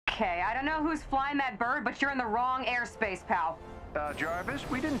Okay, I don't know who's flying that bird, but you're in the wrong airspace, pal. Jarvis,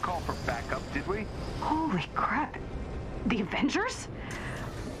 we didn't call for backup, did we? Holy crap. The Avengers?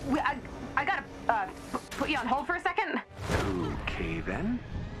 I gotta, put you on hold for a second. Okay, then.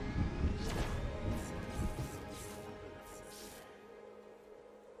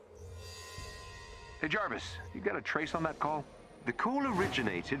 Hey, Jarvis, you got a trace on that call? The call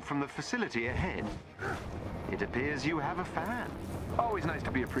originated from the facility ahead. It appears you have a fan. Always nice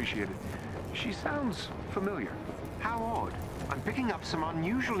to be appreciated. She sounds familiar. How odd. I'm picking up some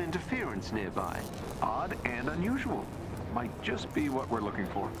unusual interference nearby. Odd and unusual. Might just be what we're looking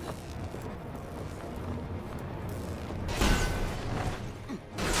for.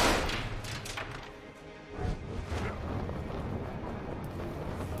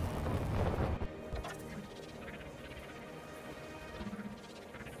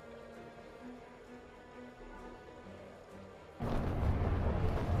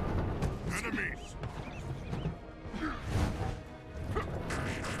 Enemies!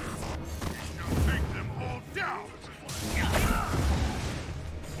 Take them all down!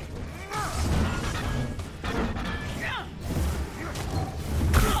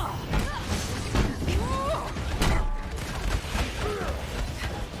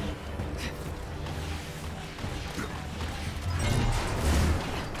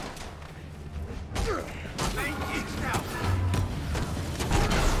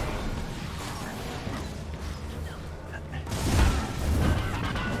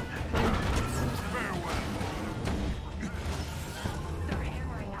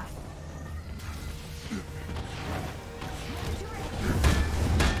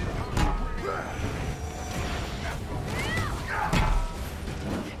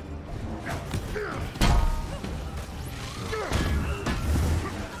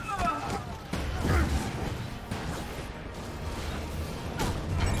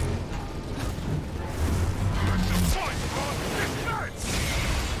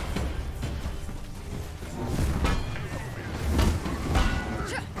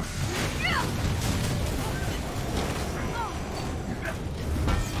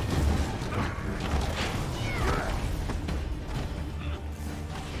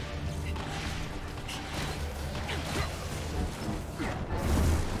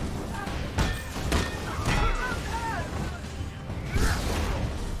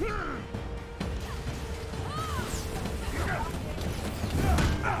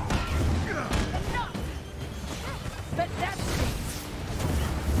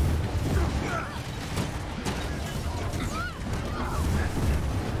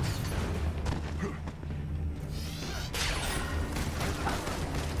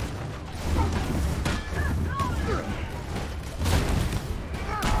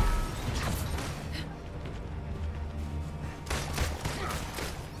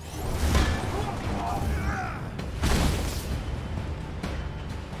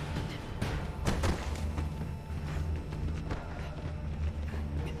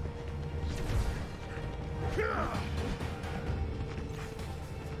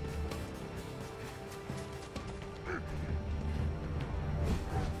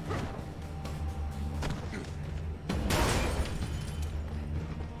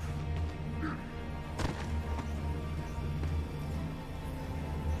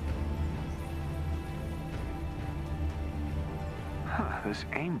 This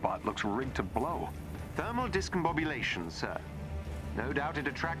aimbot looks rigged to blow. Thermal discombobulation, sir. No doubt it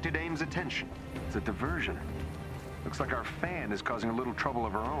attracted AIM's attention. It's a diversion. Looks like our fan is causing a little trouble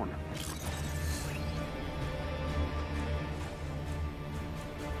of her own.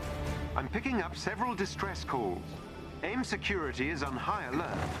 I'm picking up several distress calls. AIM security is on high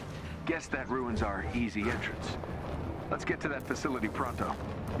alert. Guess that ruins our easy entrance. Let's get to that facility pronto.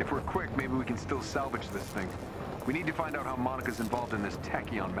 If we're quick, maybe we can still salvage this thing. We need to find out how Monica's involved in this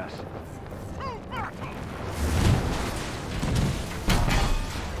tachyon mess.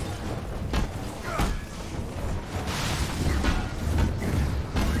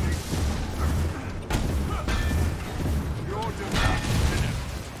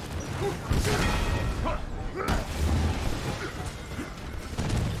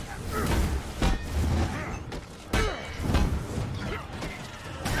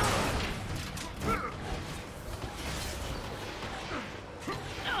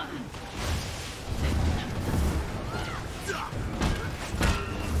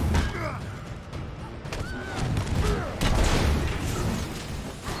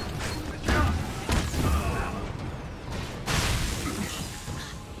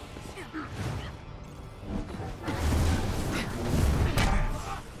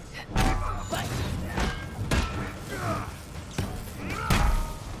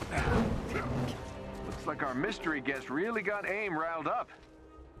 like our mystery guest really got AIM riled up.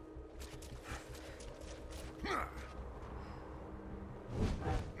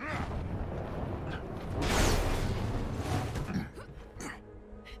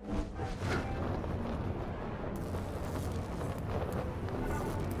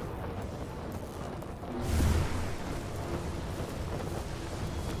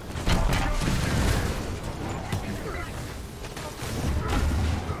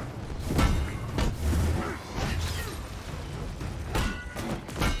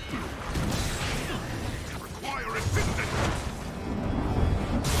 Require assistance!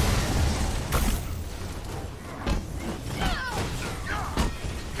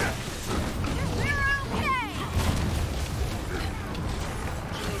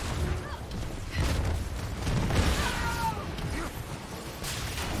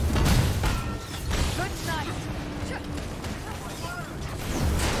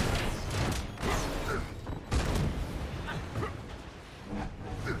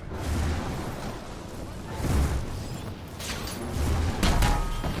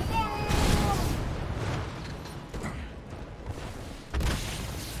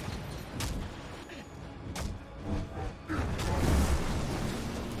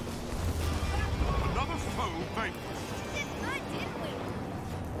 Another foe vanquished.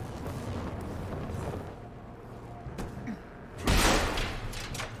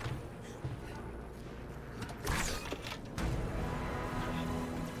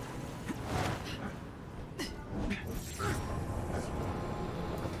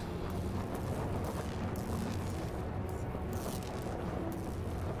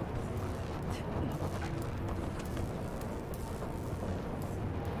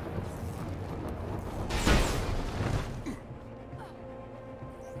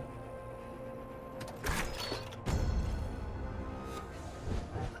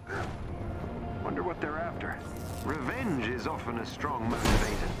 Wonder what they're after. Revenge is often a strong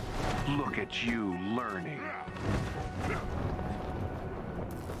motivator. Look at you learning.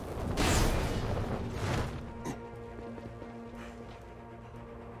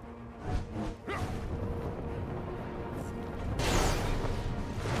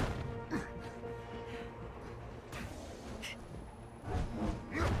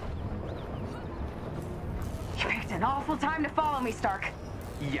 You picked an awful time to follow me, Stark.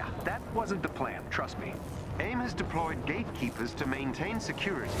 Yeah, that wasn't the plan, trust me. AIM has deployed gatekeepers to maintain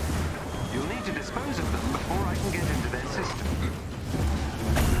security. You'll need to dispose of them before I can get into their system.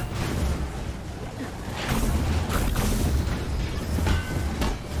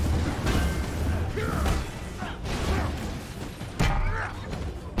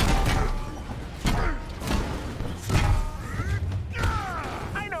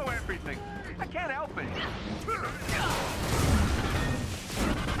 I know everything. I can't help it.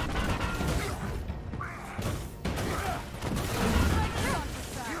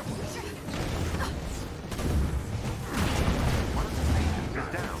 One of the agents is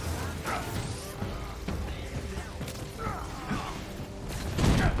down.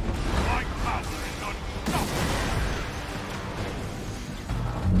 My power is unstoppable!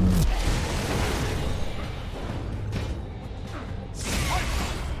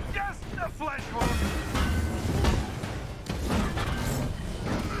 Yes, the flesh wound.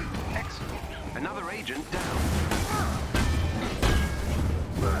 Excellent. Another agent down.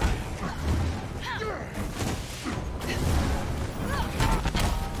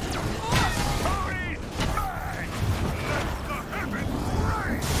 Tony's back! Let the heavens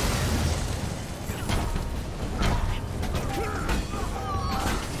rain!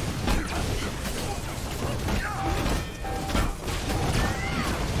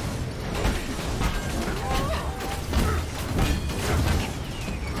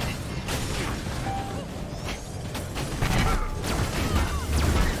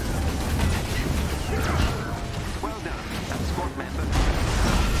 Well done. That's squad member.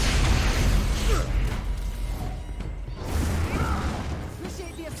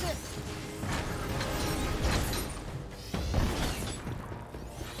 Appreciate the assist.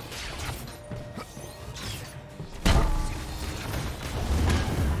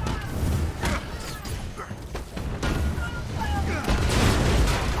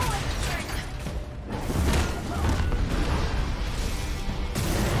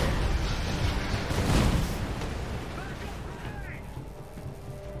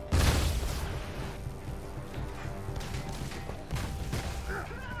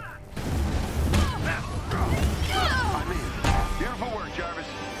 I'm in. Beautiful work, Jarvis.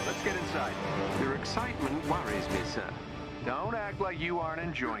 Let's get inside. Your excitement worries me, sir. Don't act like you aren't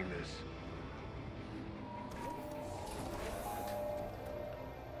enjoying this.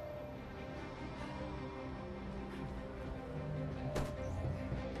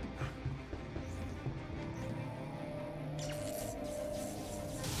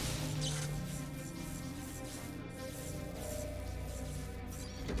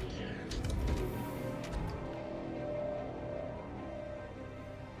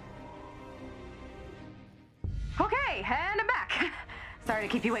 Okay, and I'm back. Sorry to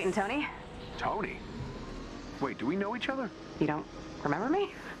keep you waiting, Tony. Tony? Wait, do we know each other? You don't remember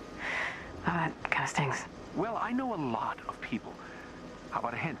me? That kind of stings. Well, I know a lot of people. How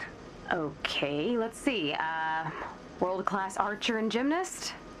about a hint? Okay, let's see. World-class archer and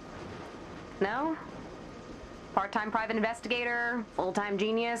gymnast? No? Part-time private investigator? Full-time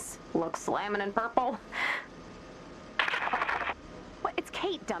genius? Looks slamming in purple? What? It's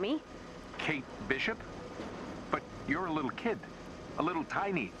Kate, dummy. Kate Bishop? But you're a little kid. A little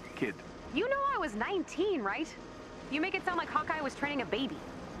tiny kid. You know I was 19, right? You make it sound like Hawkeye was training a baby.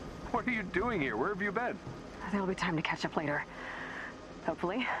 What are you doing here? Where have you been? There'll be time to catch up later.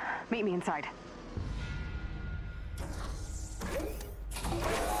 Hopefully. Meet me inside.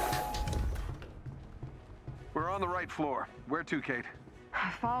 We're on the right floor. Where to, Kate?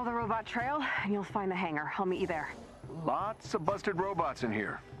 Follow the robot trail, and you'll find the hangar. I'll meet you there. Lots of busted robots in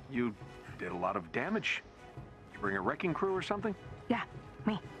here. You did a lot of damage. You bring a wrecking crew or something? Yeah,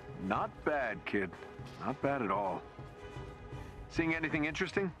 me. Not bad, kid. Not bad at all. Seeing anything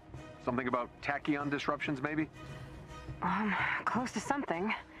interesting? Something about tachyon disruptions, maybe? Close to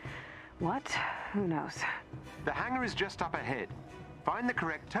something. What? Who knows? The hangar is just up ahead. Find the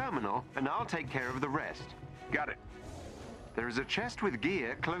correct terminal, and I'll take care of the rest. Got it. There is a chest with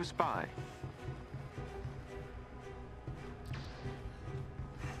gear close by.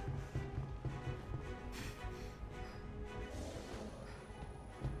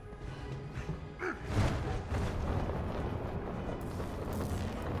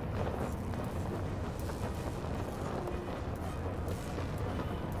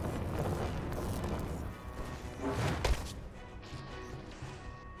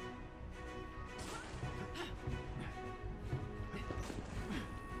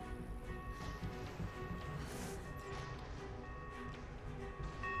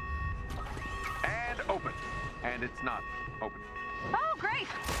 Open. And it's not open. Oh, great!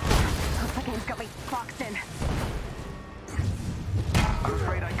 The game's got me boxed in. I'm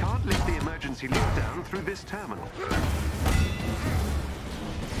afraid I can't lift the emergency lift down through this terminal.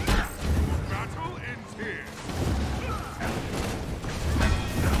 Battle ends here.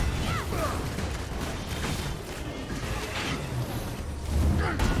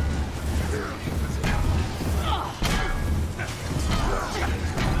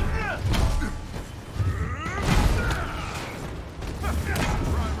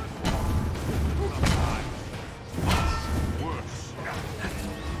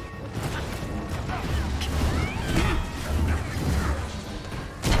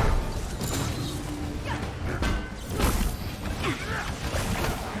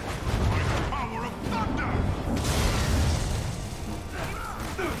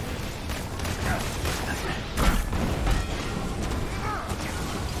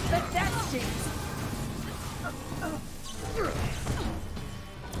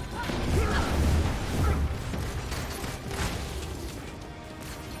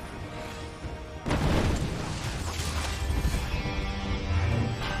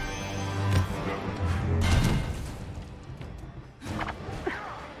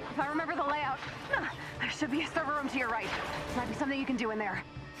 Should be a server room to your right. Might be something you can do in there.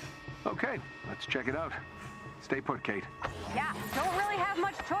 Okay, let's check it out. Stay put, Kate. Yeah, don't really have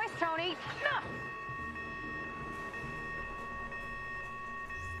much choice, Tony.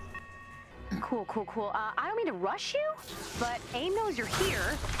 Cool. I don't mean to rush you, but AIM knows you're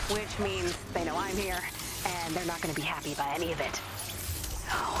here, which means they know I'm here, and they're not going to be happy by any of it.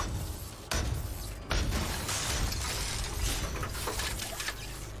 So...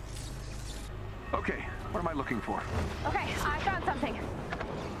 Okay, what am I looking for? Okay, I found something.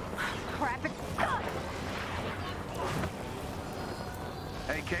 Crap, it's...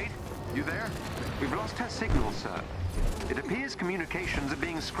 Hey, Kate, you there? We've lost her signal, sir. It appears communications are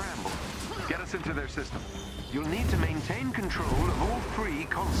being scrambled. Get us into their system. You'll need to maintain control of all 3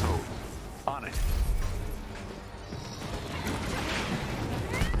 consoles. On it.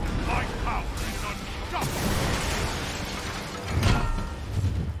 My power is unstoppable!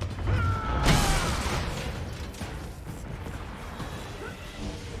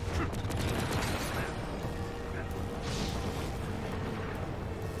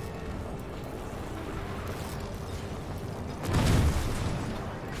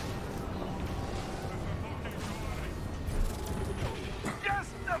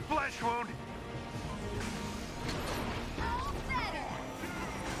 Wound.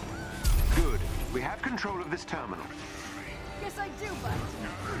 Good. We have control of this terminal. Guess I do, but...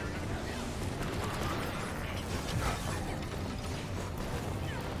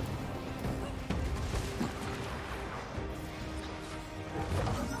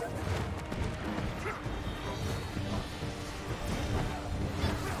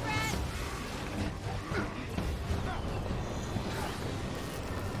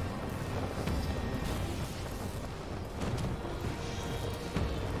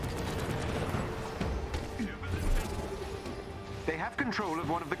 They have control of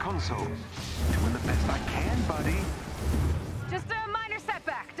one of the consoles. Doing the best I can, buddy. Just a minor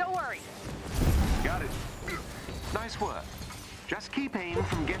setback, don't worry. Got it. Nice work. Just keep AIM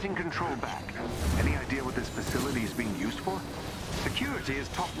from getting control back. Any idea what this facility is being used for? Security is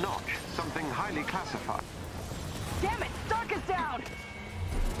top-notch, something highly classified. Damn it, Stark is down!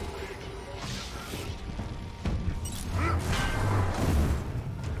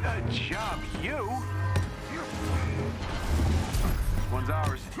 Good job, you! This one's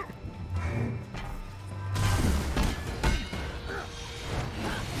ours.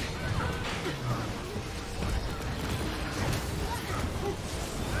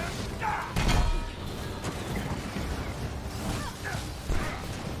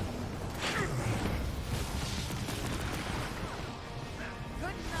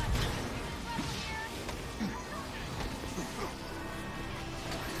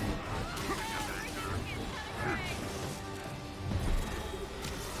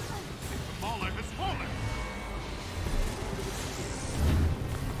 Monolith has fallen.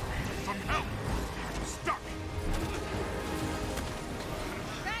 Some help. I'm stuck.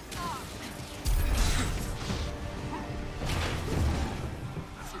 Back off!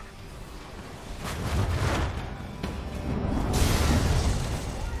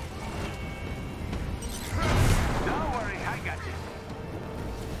 Don't worry, I got you.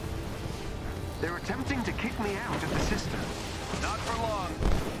 They're attempting to kick me out of the system. Not for long.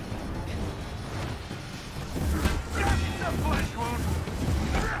 That's a flesh wound.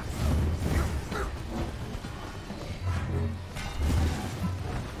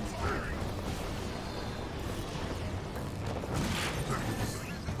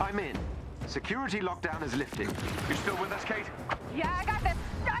 I'm in. Security lockdown is lifted. You still with us, Kate? Yeah, I got this!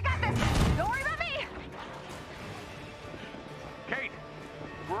 I got this! Don't worry about me! Kate,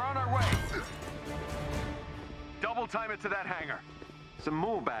 we're on our way. Double time it to that hangar. Some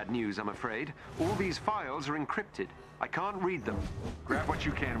more bad news, I'm afraid. All these files are encrypted. I can't read them. Grab what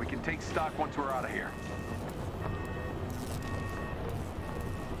you can. We can take stock once we're out of here.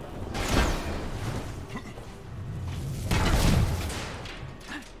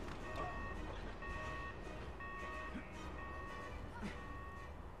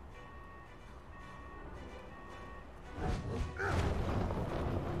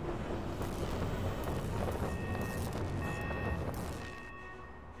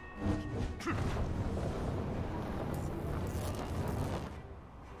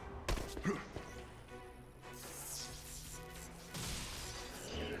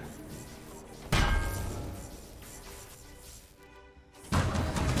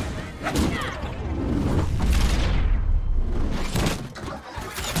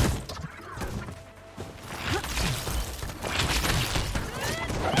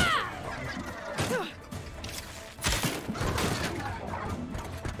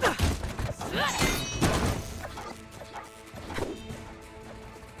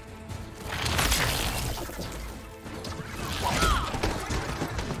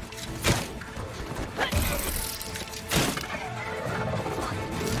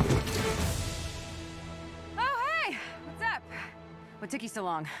 What took you so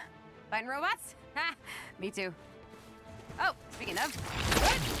long? Fighting robots? Ha! Me too. Oh, speaking of.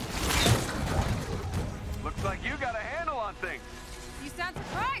 Looks like you got a handle on things. You sound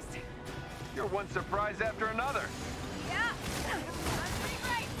surprised. You're one surprise after another. Yeah. That's pretty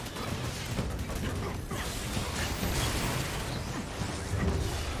great.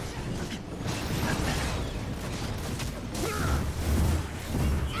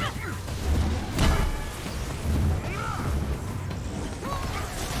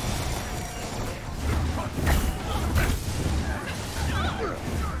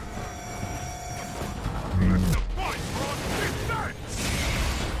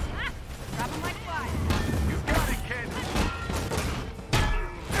 Drop 'em like flies. You got it, kid.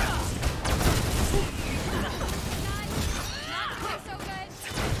 Not quite so good.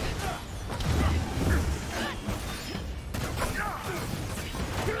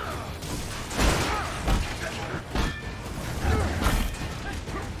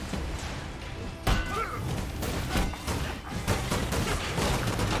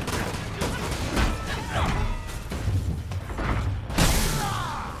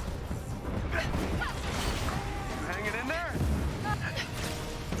 You hanging in there?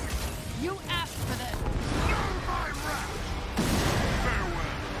 You asked for this.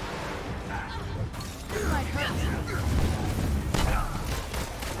 This might hurt.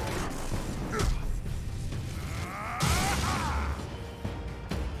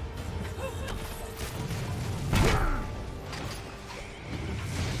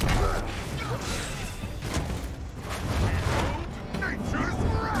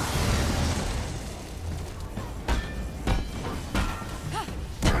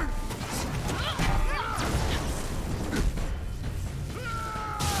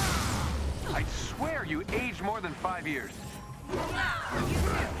 5 years.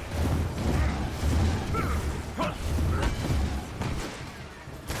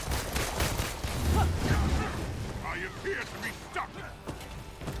 I appear to be stuck.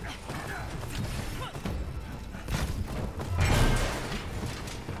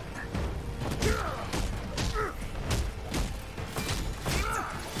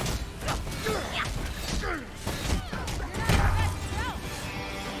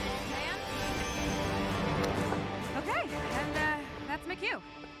 Okay, and that's my cue.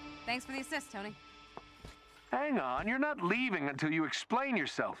 Thanks for the assist, Tony. Hang on, you're not leaving until you explain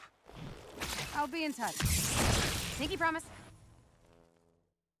yourself. I'll be in touch. Pinky promise.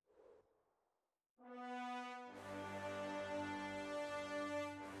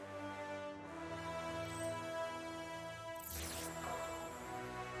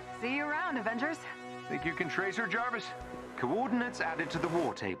 See you around, Avengers. Think you can trace her, Jarvis? Coordinates added to the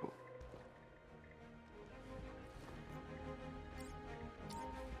war table.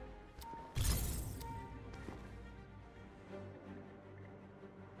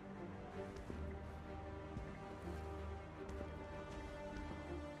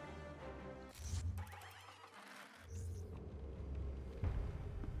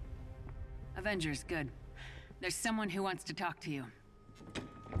 Avengers, good. There's someone who wants to talk to you.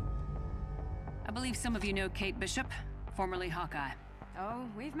 I believe some of you know Kate Bishop, formerly Hawkeye. Oh,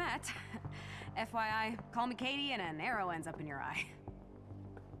 we've met. FYI, call me Katie and an arrow ends up in your eye.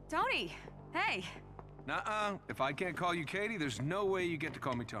 Tony, hey. Nuh-uh. If I can't call you Katie, there's no way you get to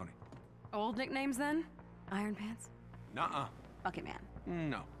call me Tony. Old nicknames then? Iron Pants? Nuh-uh. Bucket Man?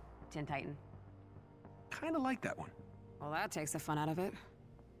 No. Tin Titan? Kinda like that one. Well, that takes the fun out of it.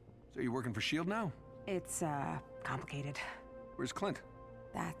 So you're working for S.H.I.E.L.D. now? It's, complicated. Where's Clint?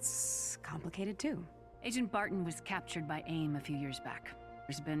 That's complicated too. Agent Barton was captured by AIM a few years back.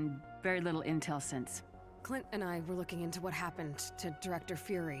 There's been very little intel since. Clint and I were looking into what happened to Director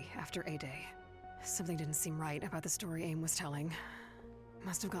Fury after A-Day. Something didn't seem right about the story AIM was telling.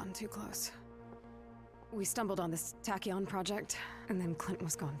 Must have gotten too close. We stumbled on this Tachyon project, and then Clint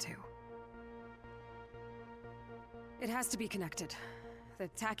was gone too. It has to be connected. The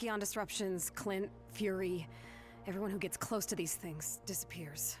Tachyon disruptions, Clint, Fury, everyone who gets close to these things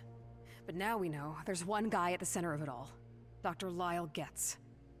disappears. But now we know there's one guy at the center of it all. Dr. Lyle Getz.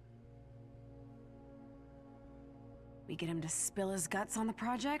 We get him to spill his guts on the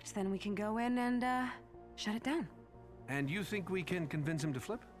project, then we can go in and, shut it down. And you think we can convince him to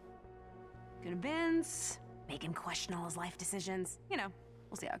flip? Convince, make him question all his life decisions. You know,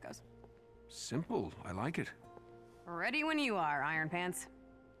 we'll see how it goes. Simple. I like it. Ready when you are, Iron Pants.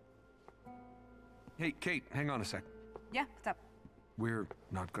 Hey, Kate, hang on a sec. Yeah, what's up? We're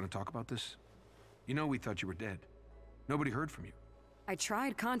not gonna talk about this? You know we thought you were dead. Nobody heard from you. I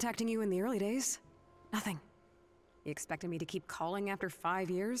tried contacting you in the early days. Nothing. You expected me to keep calling after 5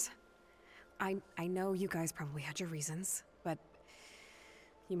 years? I know you guys probably had your reasons, but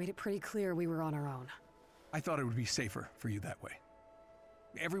you made it pretty clear we were on our own. I thought it would be safer for you that way.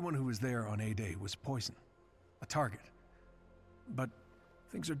 Everyone who was there on A-Day was poison. A target. But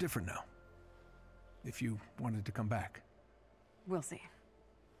things are different now. If you wanted to come back. We'll see.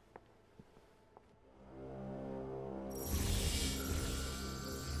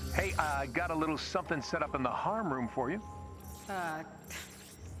 Hey, I got a little something set up in the harm room for you.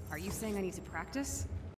 Are you saying I need to practice?